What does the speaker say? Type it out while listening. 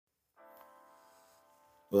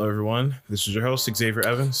Hello, everyone. This is your host, Xavier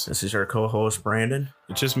Evans. This is our co-host, Brandon.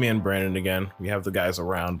 It's just me and Brandon again. We have the guys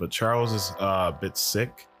around, but Charles is a bit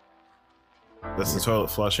sick. That's the toilet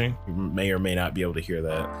flushing. You may or may not be able to hear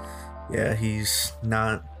that. Yeah, he's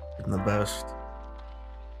not in the best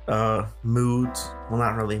moods. Well,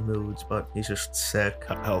 not really moods, but he's just sick.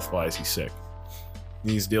 Health-wise, he's sick.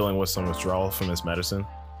 He's dealing with some withdrawal from his medicine.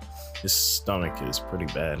 His stomach is pretty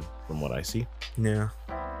bad from what I see. Yeah.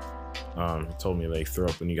 He told me they threw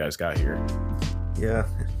up when you guys got here. Yeah,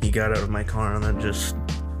 he got out of my car and then just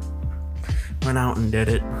went out and did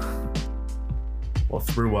it. Well,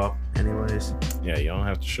 threw up, anyways. Yeah, you don't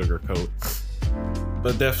have to sugarcoat.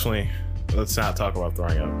 But definitely, let's not talk about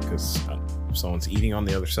throwing up, because if someone's eating on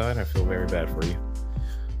the other side, I feel very bad for you.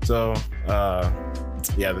 So,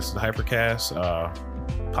 yeah, this is the Hypercast.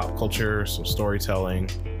 Pop culture, some storytelling.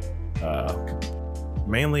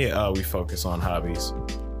 Mainly, we focus on hobbies.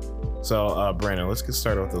 So, Brandon, let's get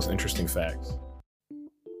started with those interesting facts.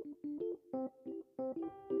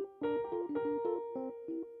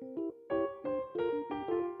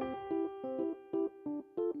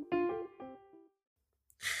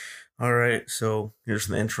 All right, so here's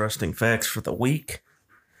the interesting facts for the week.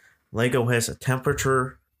 Lego has a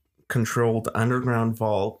temperature-controlled underground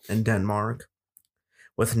vault in Denmark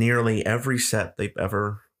with nearly every set they've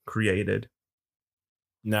ever created.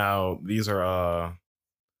 Now, these are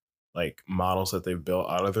like models that they've built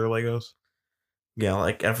out of their Legos. Yeah,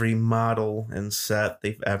 like every model and set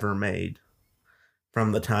they've ever made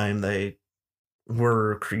from the time they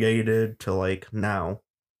were created to like now.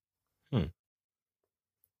 And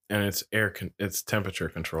it's temperature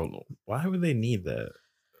controlled. Why would they need that?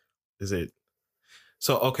 Is it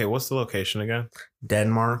so? Okay, what's the location again?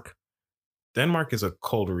 Denmark. Denmark is a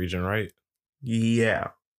cold region, right?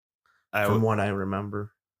 Yeah, from what I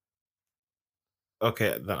remember.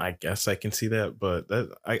 Okay, then I guess I can see that, but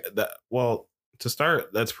well, to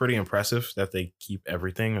start, that's pretty impressive that they keep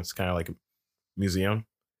everything. It's kind of like a museum.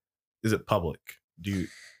 Is it public? Do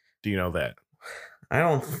you know that? I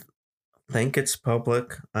don't think it's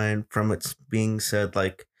public, and from it's being said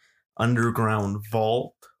like underground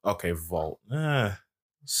vault. Okay, vault.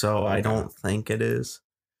 So okay. I don't think it is.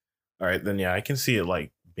 All right, then yeah, I can see it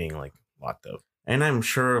like being like locked up. And I'm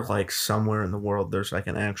sure like somewhere in the world there's like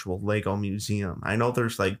an actual Lego museum. I know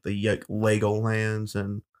there's like the Legolands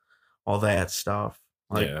and all that stuff.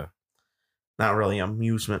 Like, yeah. Not really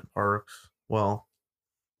amusement parks. Well,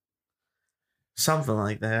 something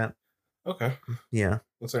like that. Okay. Yeah.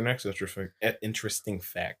 What's our next interesting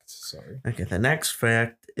fact? Sorry. Okay, the next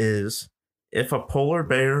fact is if a polar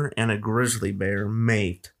bear and a grizzly bear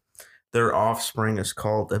mate, their offspring is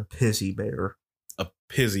called a pizzy bear. A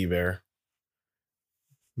pizzy bear.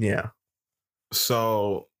 Yeah.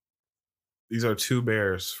 So these are two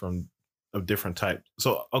bears of different types.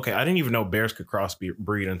 So, okay, I didn't even know bears could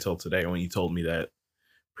crossbreed until today when you told me that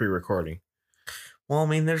pre-recording. Well, I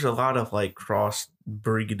mean, there's a lot of like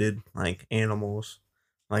cross-breeded like animals.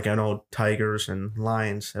 Like I know tigers and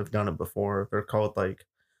lions have done it before. They're called like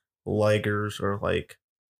ligers or like,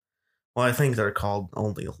 well, I think they're called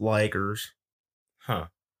only ligers. Huh.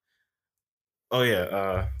 Oh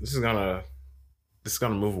yeah. This is gonna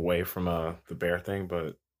move away from the bear thing,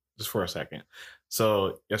 but just for a second.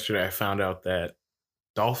 So yesterday I found out that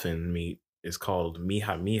dolphin meat is called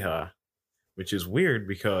miha miha, which is weird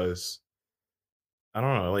because I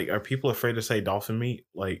don't know. Like, are people afraid to say dolphin meat?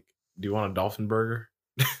 Like, do you want a dolphin burger?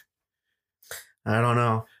 I don't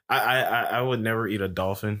know. I would never eat a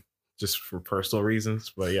dolphin just for personal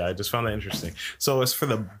reasons, but yeah, I just found that interesting. So as for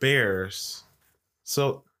the bears,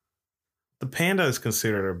 so the panda is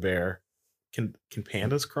considered a bear. Can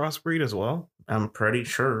pandas crossbreed as well? I'm pretty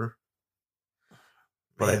sure,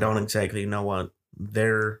 but I don't exactly know what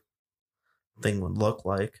their thing would look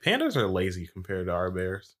like. Pandas are lazy compared to our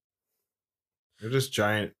bears. They're just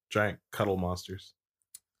giant cuddle monsters.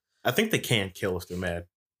 I think they can kill if they're mad.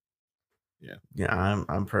 Yeah,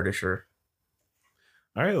 I'm pretty sure.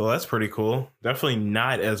 All right, well that's pretty cool. Definitely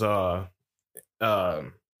not as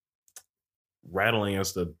rattling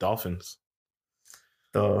as the dolphins.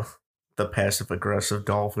 The passive aggressive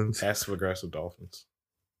dolphins. Passive aggressive dolphins.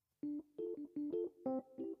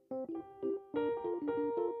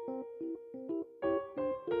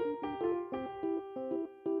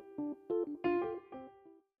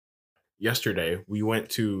 Yesterday, we went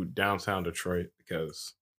to downtown Detroit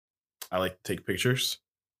because I like to take pictures.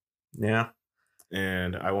 Yeah.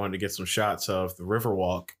 And I wanted to get some shots of the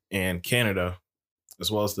Riverwalk and Canada,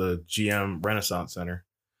 as well as the GM Renaissance Center.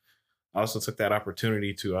 I also took that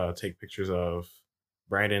opportunity to take pictures of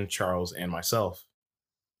Brandon, Charles, and myself,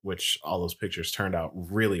 which all those pictures turned out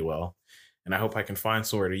really well. and I hope I can find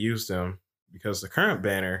somewhere to use them because the current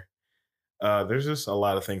banner, there's just a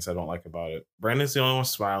lot of things I don't like about it. Brandon's the only one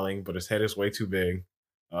smiling, but his head is way too big.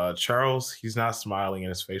 Charles, he's not smiling, and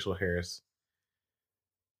his facial hair is,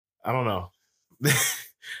 I don't know.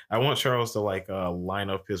 I want Charles to like line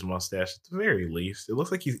up his mustache at the very least. It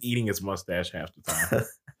looks like he's eating his mustache half the time.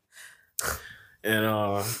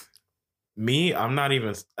 And me, I'm not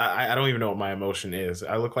even. I don't even know what my emotion is.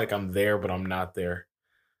 I look like I'm there, but I'm not there.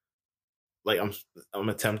 Like I'm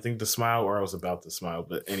attempting to smile, or I was about to smile.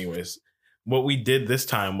 But anyways, what we did this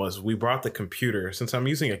time was we brought the computer. Since I'm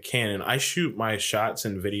using a Canon, I shoot my shots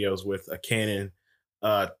and videos with a Canon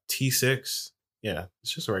T6. Yeah,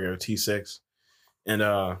 it's just a regular T6, and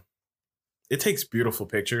it takes beautiful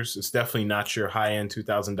pictures. It's definitely not your high end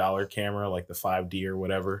 $2,000 camera like the 5D or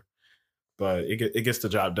whatever, but it gets the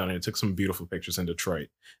job done. And it took some beautiful pictures in Detroit.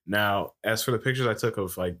 Now, as for the pictures I took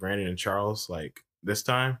of like Brandon and Charles, like this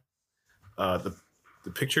time, the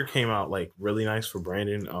picture came out like really nice for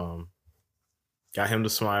Brandon. Got him to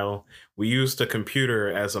smile. We used the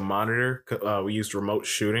computer as a monitor. We used remote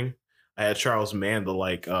shooting. I had Charles man the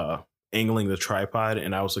like angling the tripod,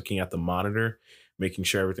 and I was looking at the monitor, making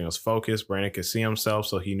sure everything was focused. Brandon could see himself,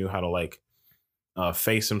 so he knew how to like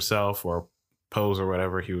face himself or pose or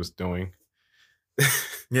whatever he was doing.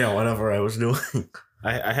 Yeah, whatever I was doing.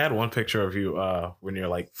 I had one picture of you when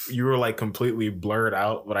you were like completely blurred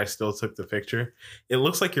out, but I still took the picture. It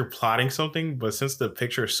looks like you're plotting something, but since the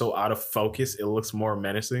picture is so out of focus, it looks more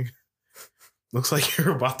menacing. Looks like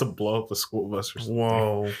you're about to blow up a school bus or something.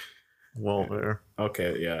 Whoa. Well, there.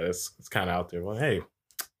 Okay, yeah, it's kind of out there. Well, hey,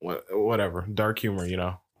 whatever. Dark humor, you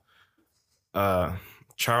know.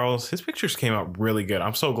 Charles, his pictures came out really good.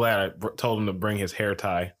 I'm so glad I told him to bring his hair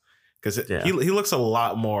tie because he looks a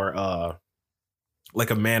lot more like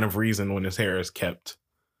a man of reason when his hair is kept.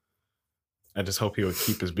 I just hope he would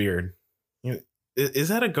keep his beard. You know, is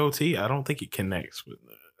that a goatee? I don't think it connects. But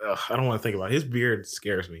I don't want to think about it. His beard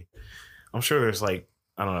scares me. I'm sure there's like,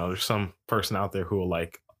 I don't know, there's some person out there who will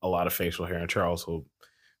like a lot of facial hair, and Charles will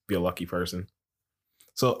be a lucky person.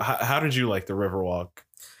 So how did you like the Riverwalk?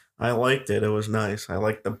 I liked it. It was nice. I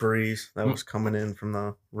liked the breeze that was coming in from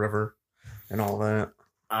the river and all that.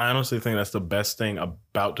 I honestly think that's the best thing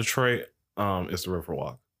about Detroit is the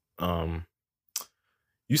Riverwalk.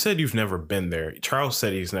 You said you've never been there. Charles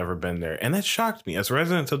said he's never been there, and that shocked me. As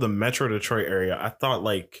residents of the Metro Detroit area, I thought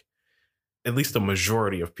like at least the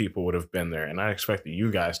majority of people would have been there, and I expected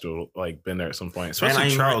you guys to like been there at some point, especially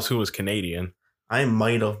Charles, who was Canadian. I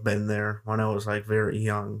might have been there when I was like very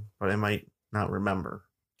young, but I might not remember.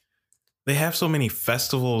 They have so many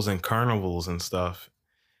festivals and carnivals and stuff,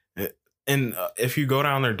 and if you go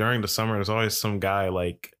down there during the summer, there's always some guy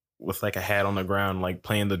like with like a hat on the ground, like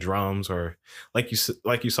playing the drums, or like you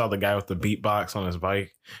saw the guy with the beatbox on his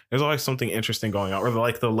bike. There's always something interesting going on, or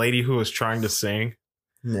like the lady who was trying to sing.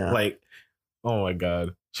 Yeah, like. Oh my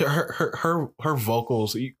god. Her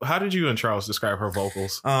vocals. How did you and Charles describe her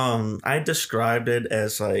vocals? I described it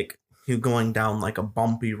as like you going down like a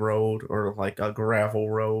bumpy road or like a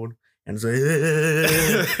gravel road and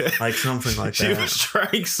like something like that. She was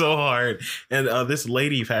trying so hard, and this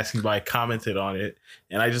lady passing by commented on it,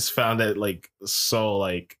 and I just found that like so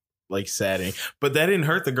like saddening. But that didn't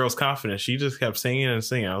hurt the girl's confidence. She just kept singing and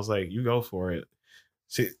singing. I was like, you go for it.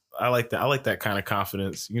 I like that. I like that kind of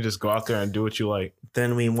confidence. You can just go out there and do what you like.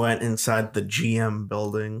 Then we went inside the GM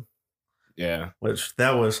building. Yeah. Which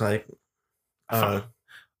that was like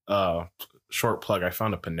short plug. I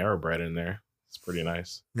found a Panera Bread in there. It's pretty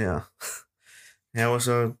nice. Yeah. Yeah, it was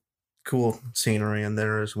a cool scenery in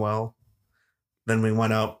there as well. Then we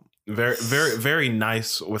went up. Very, very, very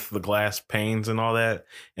nice with the glass panes and all that,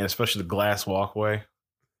 and especially the glass walkway.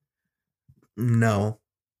 No.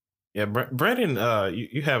 Yeah, Brandon,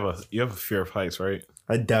 you have a fear of heights, right?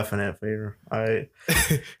 A definite fear.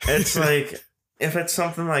 It's like if it's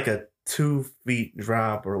something like a 2 feet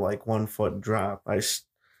drop or like 1 foot drop,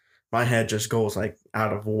 my head just goes like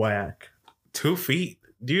out of whack. 2 feet?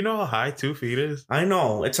 Do you know how high 2 feet is? I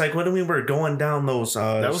know. It's like when we were going down those.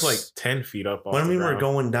 That was like 10 feet up. When we were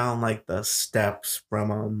going down like the steps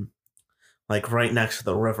from like right next to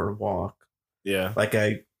the river walk. Yeah. Like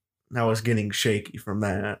I was getting shaky from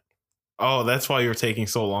that. Oh, that's why you were taking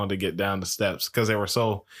so long to get down the steps, because they were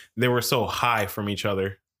so high from each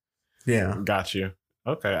other. Yeah, got you.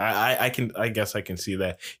 Okay, I guess I can see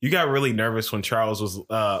that. You got really nervous when Charles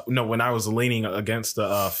was when I was leaning against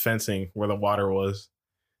the fencing where the water was.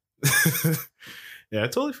 Yeah, I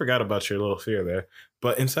totally forgot about your little fear there.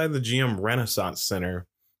 But inside the GM Renaissance Center,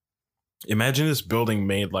 imagine this building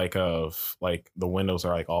made like of like the windows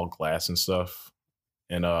are like all glass and stuff,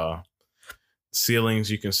 and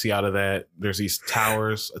ceilings you can see out of that. There's these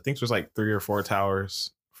towers. I think there's like 3 or 4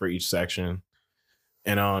 towers for each section.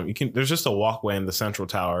 And there's just a walkway in the central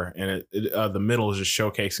tower, and the middle is just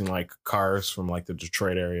showcasing like cars from like the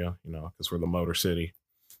Detroit area, because we're the Motor City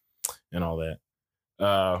and all that.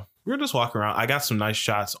 We were just walking around. I got some nice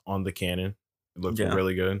shots on the Canon. It looked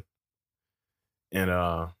really good. And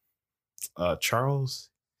Charles,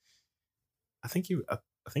 I think he was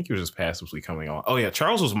just passively coming on. Oh yeah,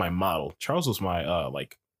 Charles was my model. Charles was my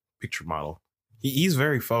like picture model. He's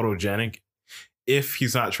very photogenic if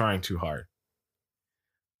he's not trying too hard.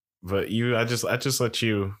 But I just let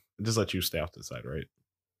you stay off to the side, right?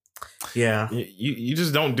 Yeah. You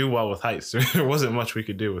just don't do well with heights. There wasn't much we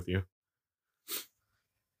could do with you.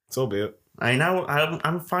 So be it. I know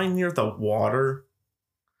I'm fine near the water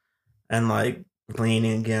and like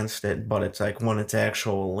leaning against it, but it's like when it's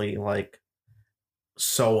actually like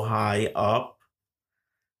so high up,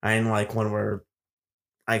 and like when we're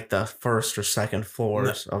like the first or second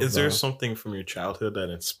floors. Is there something from your childhood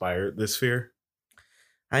that inspired this fear?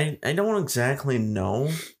 I don't exactly know.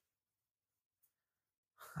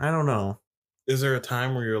 I don't know. Is there a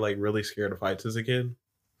time where you're like really scared of heights as a kid?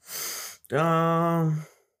 The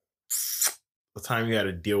time you had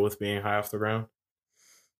to deal with being high off the ground?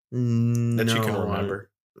 That you can remember?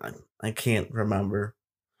 I can't remember.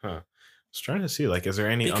 Huh. I was trying to see, like, is there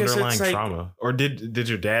any underlying trauma? Or did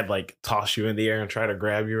your dad like toss you in the air and try to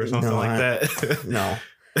grab you or something like that? No.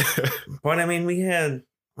 But I mean, we had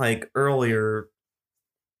like earlier,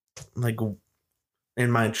 like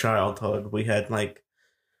in my childhood, we had like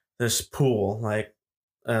this pool, like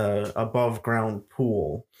above ground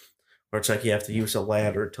pool, where it's like you have to use a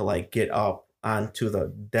ladder to like get up onto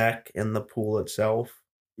the deck in the pool itself.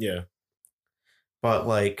 Yeah. But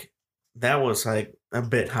like that was like a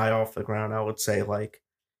bit high off the ground. I would say like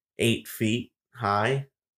 8 feet high,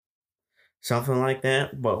 something like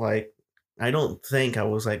that. But like, I don't think I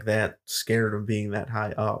was like that scared of being that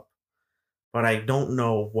high up. But I don't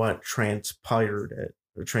know what transpired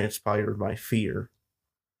my fear.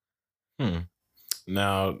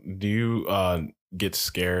 Now, do you get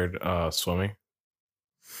scared swimming?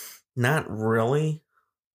 Not really.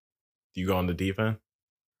 Do you go on the deep end?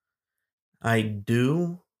 I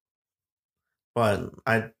do. But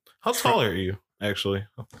how tall are you, actually?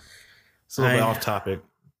 It's a little bit off topic.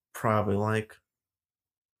 Probably like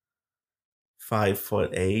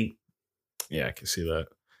 5'8". Yeah, I can see that.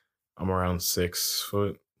 I'm around 6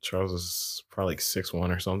 foot. Charles is probably like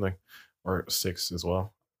 6'1" or something, or 6 as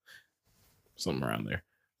well, something around there.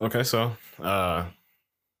 Okay, so where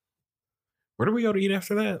did we go to eat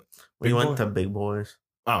after that? We went to Big Boys.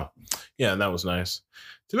 Oh, yeah, that was nice.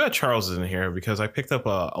 Too bad Charles isn't here because I picked up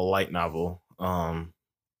a light novel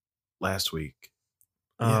last week.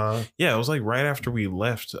 Yeah, it was like right after we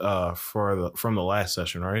left from the last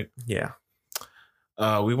session, right? Yeah.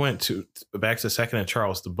 We went back to Second and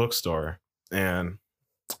Charles, the bookstore, and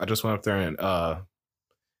I just went up there and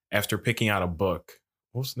after picking out a book,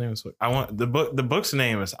 what's the name of this book? The book's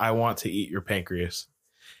name is I Want to Eat Your Pancreas,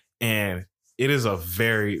 and it is a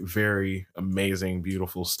very, very amazing,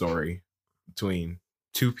 beautiful story between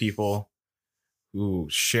two people who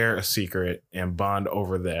share a secret and bond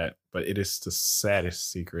over that, but it is the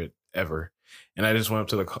saddest secret ever. And I just went up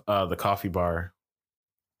to the coffee bar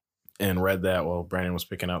and read that while Brandon was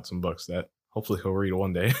picking out some books that hopefully he'll read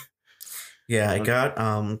one day. Yeah, I got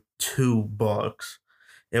 2 books.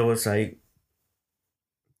 It was like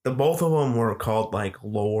both of them were called like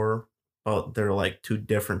lore, but they're like 2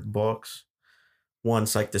 different books.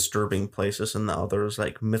 One's like Disturbing Places and the other is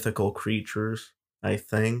like Mythical Creatures, I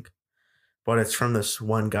think. But it's from this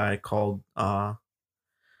one guy called what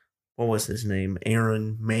was his name?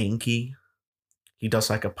 Aaron Mahnke. He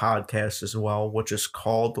does like a podcast as well, which is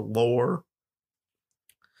called Lore.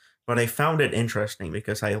 But I found it interesting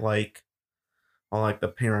because I like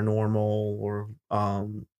the paranormal or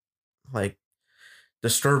like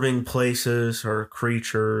disturbing places or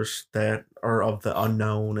creatures that are of the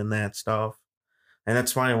unknown and that stuff. And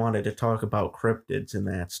that's why I wanted to talk about cryptids and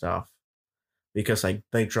that stuff, because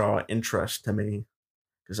they draw interest to me.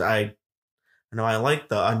 Because I like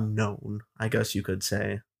the unknown, I guess you could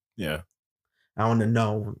say. Yeah. I want to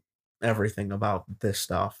know everything about this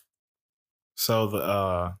stuff. So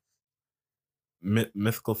the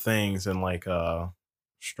mythical things and like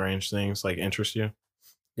strange things like interest you?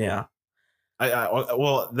 Yeah.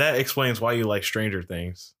 Well, that explains why you like Stranger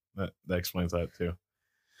Things. That explains that too.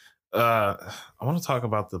 I want to talk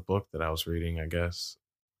about the book that I was reading, I guess.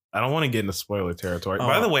 I don't want to get into spoiler territory.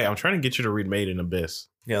 By the way, I'm trying to get you to read Made in Abyss.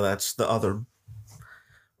 Yeah, that's the other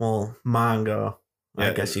manga,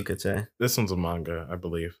 I guess you could say. This one's a manga, I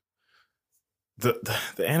believe.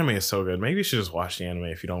 The anime is so good. Maybe you should just watch the anime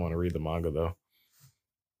if you don't want to read the manga though.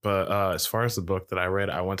 But as far as the book that I read,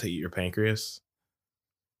 I Want to Eat Your Pancreas.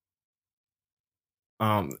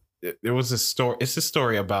 There was this story. It's a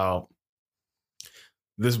story about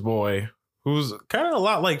this boy who's kind of a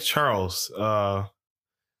lot like Charles. I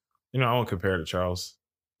won't compare to Charles.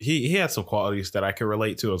 He had some qualities that I could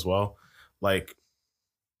relate to as well. Like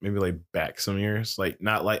maybe like back some years, like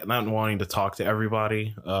not wanting to talk to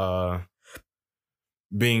everybody,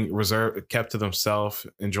 being reserved, kept to themselves,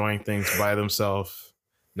 enjoying things by themselves,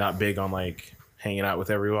 not big on like hanging out with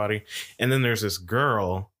everybody. And then there's this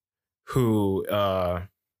girl who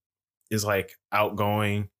is like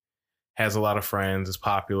outgoing, has a lot of friends, is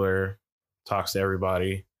popular, talks to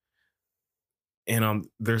everybody. And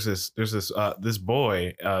there's this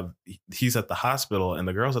boy, he's at the hospital, and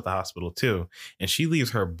the girl's at the hospital too, and she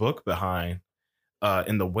leaves her book behind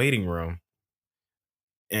in the waiting room,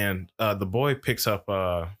 and the boy picks up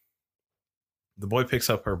her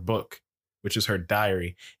book, which is her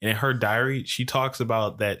diary, and in her diary she talks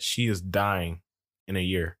about that she is dying in a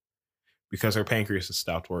year because her pancreas has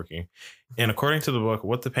stopped working. And according to the book,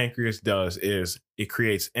 what the pancreas does is it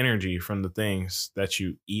creates energy from the things that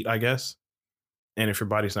you eat, I guess. And if your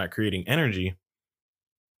body's not creating energy,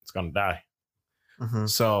 it's going to die. Mm-hmm.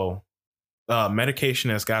 So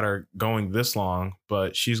medication has got her going this long,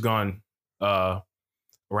 but she's gone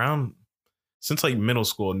around since like middle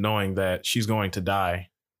school, knowing that she's going to die.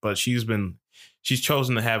 But she's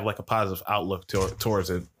chosen to have like a positive outlook towards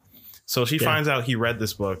it. So she finds out he read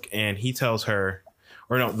this book, and he tells her,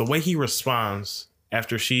 or no, the way he responds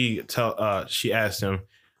after she asked him,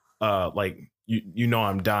 like, you know,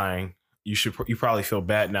 I'm dying. You probably feel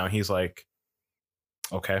bad now. And he's like,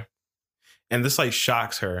 okay. And this like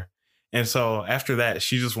shocks her. And so after that,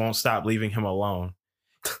 she just won't stop leaving him alone.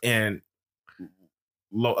 And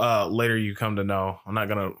later you come to know, I'm not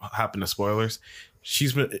going to hop into spoilers.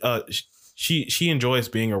 She's been, she enjoys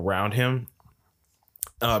being around him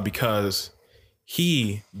because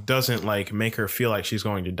he doesn't like make her feel like she's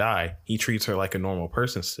going to die. He treats her like a normal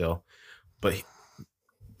person still, but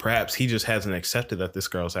perhaps he just hasn't accepted that this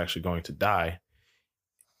girl is actually going to die.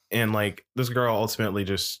 And like this girl ultimately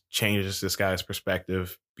just changes this guy's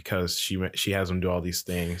perspective because she has him do all these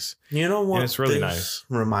things. You know what? And it's really nice.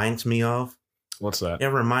 Reminds me of? What's that? It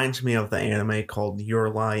reminds me of the anime called Your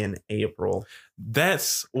Lie in April.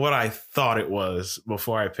 That's what I thought it was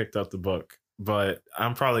before I picked up the book, but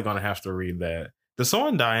I'm probably going to have to read that. Does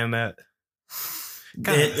someone die in that?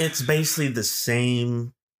 It's basically the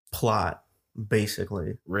same plot,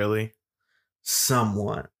 basically. Really?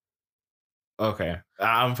 Somewhat. Okay.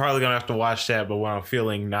 I'm probably going to have to watch that, but when I'm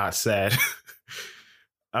feeling not sad.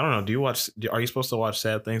 I don't know. Are you supposed to watch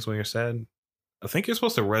sad things when you're sad? I think you're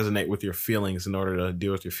supposed to resonate with your feelings in order to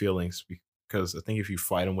deal with your feelings, because I think if you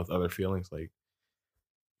fight them with other feelings, like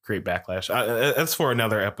create backlash. That's for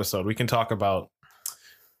another episode. We can talk about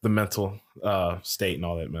the mental state and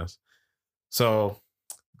all that mess. So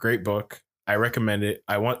great book. I recommend it.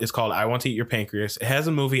 It's called I Want to Eat Your Pancreas. It has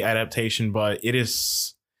a movie adaptation, but it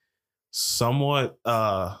is somewhat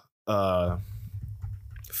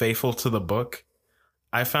faithful to the book.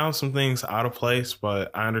 I found some things out of place,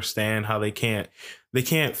 but I understand how they can't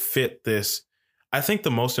fit this. I think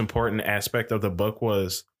the most important aspect of the book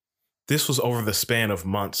was this was over the span of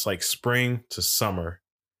months, like spring to summer.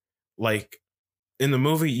 Like in the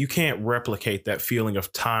movie, you can't replicate that feeling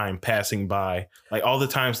of time passing by. Like all the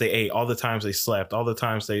times they ate, all the times they slept, all the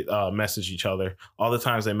times they messaged each other, all the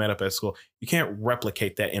times they met up at school. You can't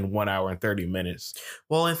replicate that in 1 hour and 30 minutes.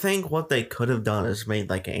 Well, I think what they could have done is made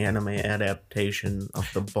like an anime adaptation of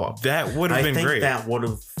the book. That would have been great. That would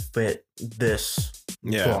have fit this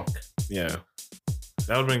book. Yeah.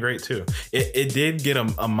 That would have been great too. It did get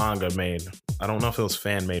a manga made. I don't know if it was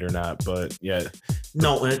fan made or not, but yeah.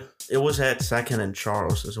 No, it was at Second and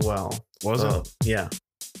Charles as well. Was it? Yeah.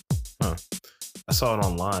 Huh. I saw it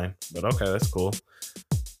online, but okay, that's cool.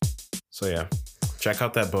 So yeah, check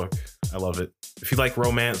out that book. I love it. If you like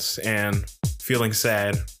romance and feeling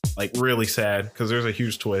sad, like really sad, because there's a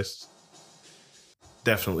huge twist,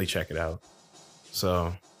 definitely check it out.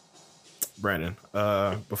 So, Brandon,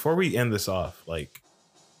 before we end this off, like,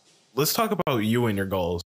 let's talk about you and your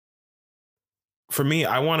goals. For me,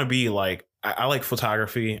 I want to be like, I like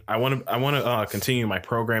photography. I want to continue my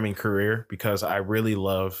programming career because I really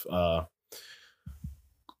love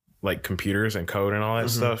like computers and code and all that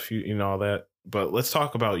stuff. You know all that. But let's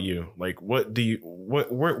talk about you. Like,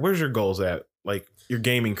 where's your goals at? Like your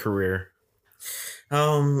gaming career.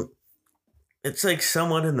 It's like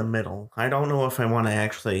somewhat in the middle. I don't know if I want to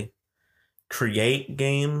actually create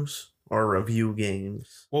games or review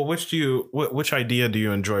games. Well, which idea do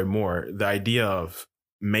you enjoy more? The idea of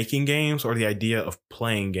making games or the idea of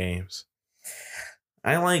playing games?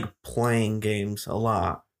 I like playing games a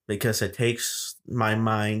lot because it takes my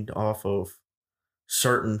mind off of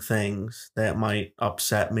certain things that might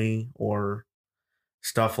upset me or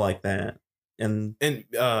stuff like that in And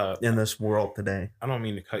in this world today. I don't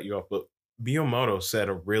mean to cut you off, but Miyamoto said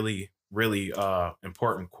a really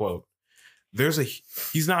important quote. There's a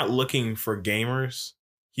He's not looking for gamers,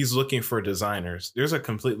 he's looking for designers. There's a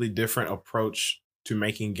completely different approach to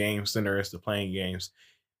making games than there is to playing games.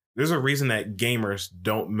 There's a reason that gamers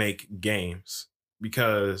don't make games,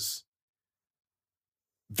 because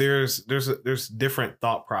there's different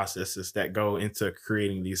thought processes that go into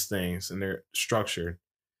creating these things, and they're structured.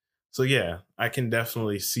 So yeah, I can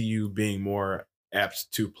definitely see you being more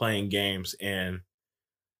apt to playing games and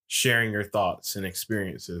sharing your thoughts and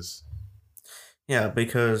experiences. Yeah,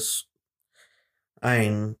 because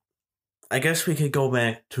I I guess we could go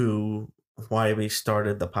back to why we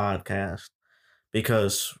started the podcast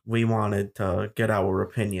because we wanted to get our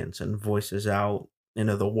opinions and voices out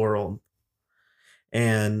into the world.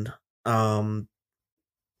 And um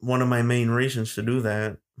one of my main reasons to do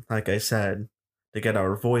that, like I said, to get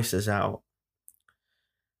our voices out.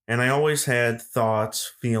 And I always had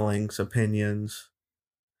thoughts, feelings, opinions,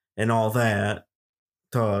 and all that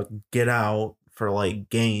to get out for like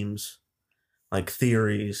games, like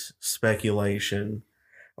theories, speculation,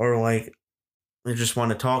 or like I just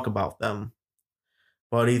want to talk about them.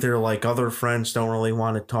 But either like other friends don't really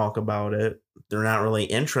want to talk about it, they're not really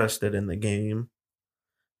interested in the game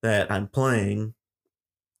that I'm playing.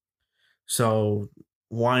 So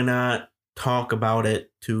why not talk about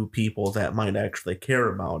it to people that might actually care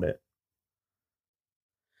about it?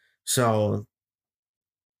 So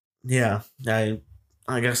yeah, I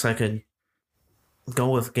guess I could go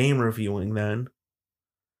with game reviewing then,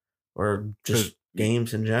 or Because just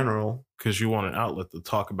games in general. you want an outlet to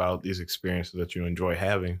talk about these experiences that you enjoy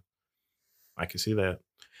having. I can see that.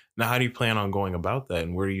 Now, how do you plan on going about that,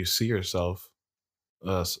 and where do you see yourself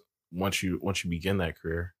once you begin that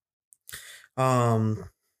career? Um,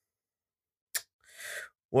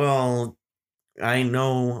 well, I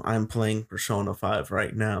know I'm playing Persona 5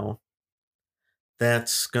 right now.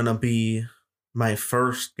 That's gonna be my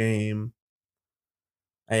first game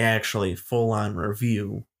I actually full on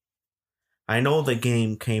review. I know the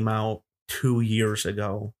game came out 2 years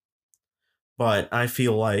ago, but I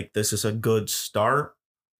feel like this is a good start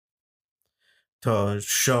to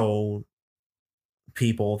show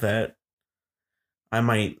people that I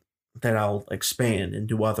might that I'll expand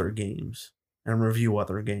into other games and review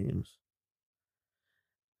other games.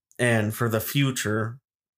 And for the future,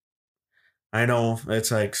 I know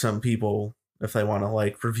it's like some people, if they want to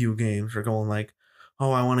like review games, are going like,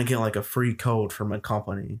 "Oh, I want to get like a free code from a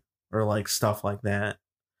company or like stuff like that."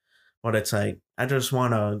 But it's like I just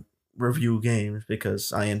want to review games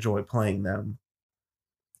because I enjoy playing them,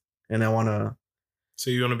 and I want to, So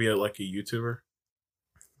you want to be like a YouTuber?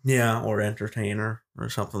 yeah, or entertainer or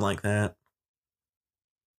something like that.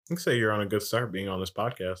 I can say you're on a good start being on this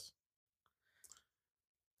podcast.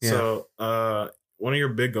 Yeah. So, one of your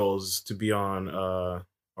big goals is to be on,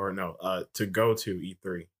 or no, to go to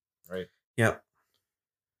E3, right? Yep.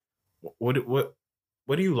 What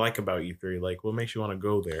do you like about E3? Like, what makes you want to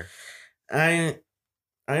go there? I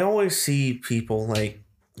I always see people like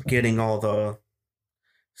getting all the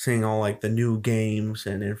seeing all like the new games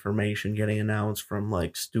and information getting announced from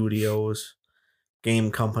like studios,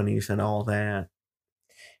 game companies and all that.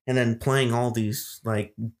 And then playing all these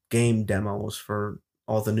like game demos for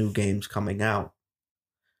all the new games coming out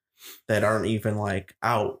that aren't even like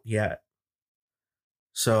out yet.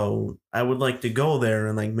 So I would like to go there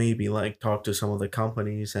and like maybe like talk to some of the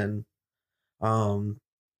companies and um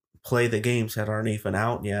play the games that aren't even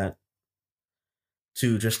out yet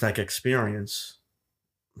to just like experience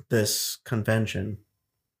this convention,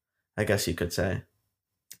 I guess you could say.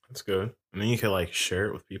 That's good. And then you can like share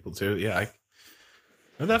it with people too. Yeah,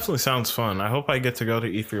 that definitely sounds fun. I hope I get to go to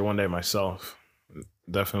E3 one day myself. It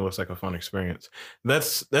definitely looks like a fun experience.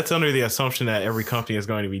 That's under the assumption that every company is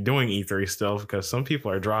going to be doing E3 still, because some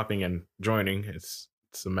people are dropping and joining. It's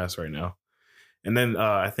a mess right now. And then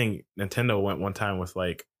I think Nintendo went one time with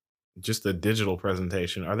like just a digital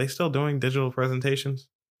presentation. Are they still doing digital presentations?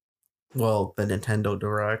 Well, the Nintendo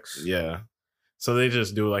Directs. Yeah. So they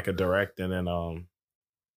just do like a direct, and then oh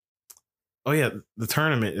yeah, the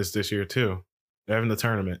tournament is this year too. They're having the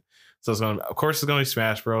tournament. So of course it's gonna be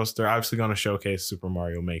Smash Bros. They're obviously gonna showcase Super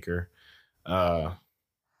Mario Maker. Uh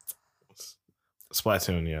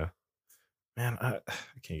Splatoon, yeah. Man, I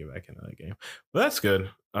can't get back into that game, but that's good.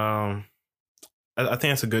 I think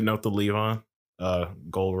that's a good note to leave on.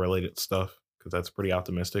 Goal related stuff because that's pretty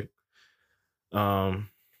optimistic. Um,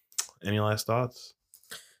 any last thoughts?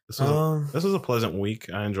 This was Um, this was a pleasant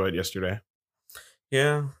week. I enjoyed yesterday.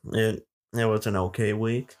 yeah, it was an okay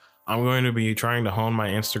week. I'm going to be trying to hone my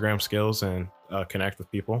Instagram skills and connect with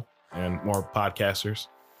people and more podcasters.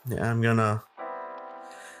 Yeah, I'm gonna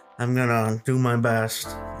do my best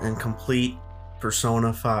and complete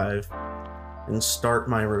Persona 5 and start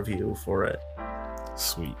my review for it.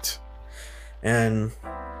 Sweet. And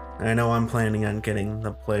I know I'm planning on getting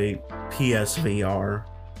the play PSVR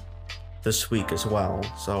this week as well,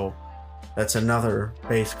 so that's another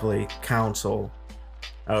basically console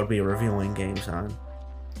I would be reviewing games on.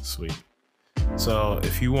 Sweet. So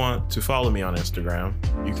if you want to follow me on Instagram,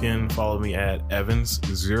 you can follow me at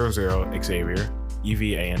Evans00Xavier,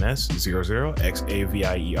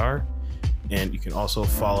 EVANS00XAVIER. And you can also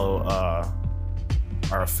follow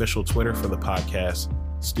our official Twitter for the podcast,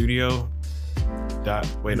 studio.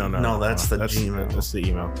 No, that's the Gmail. That's the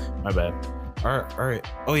email. My bad. All right.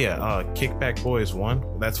 Oh yeah. Kickback Boys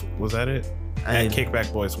 1. Was that it? At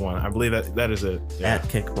Kickback Boys 1. I believe that is it. Yeah. At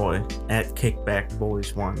Kickback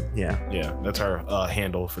Boys 1. Yeah. Yeah, that's our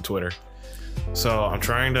handle for Twitter. So I'm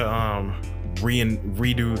trying to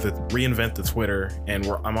reinvent the Twitter, and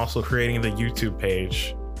I'm also creating the YouTube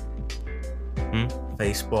page.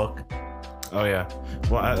 Facebook. Oh yeah.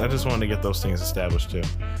 Well, I just wanted to get those things established too.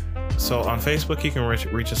 So on Facebook, you can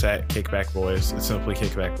reach us at Kickback Boys. It's simply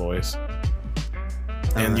Kickback Boys.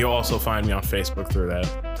 And you'll also find me on Facebook through that.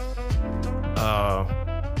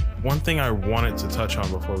 One thing I wanted to touch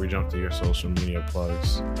on before we jump to your social media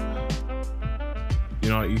plugs. You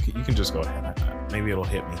know, you can just go ahead. Maybe it'll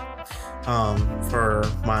hit me. For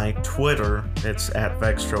my Twitter, it's at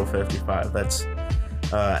Vextro55. That's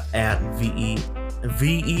at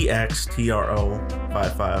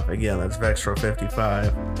VEXTRO55. Again, that's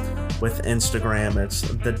Vextro55. With Instagram, it's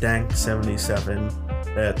the Dank77.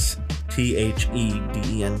 That's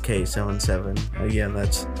THEDENK77. Again,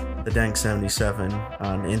 that's the Dank77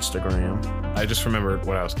 on Instagram. I just remembered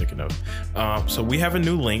what I was thinking of. So we have a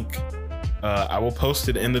new link. I will post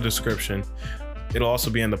it in the description. It'll also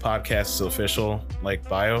be in the podcast's official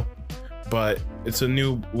bio, but it's a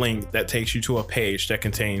new link that takes you to a page that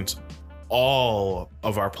contains all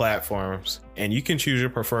of our platforms, and you can choose your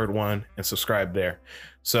preferred one and subscribe there.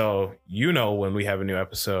 So you know when we have a new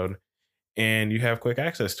episode, and you have quick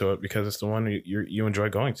access to it because it's the one you enjoy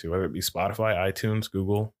going to, whether it be Spotify, iTunes,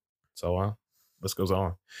 Google, so on. This goes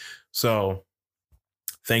on. So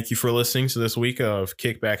thank you for listening to this week of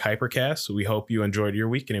Kickback Hypercast. We hope you enjoyed your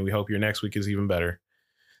week, and we hope your next week is even better.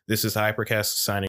 This is Hypercast signing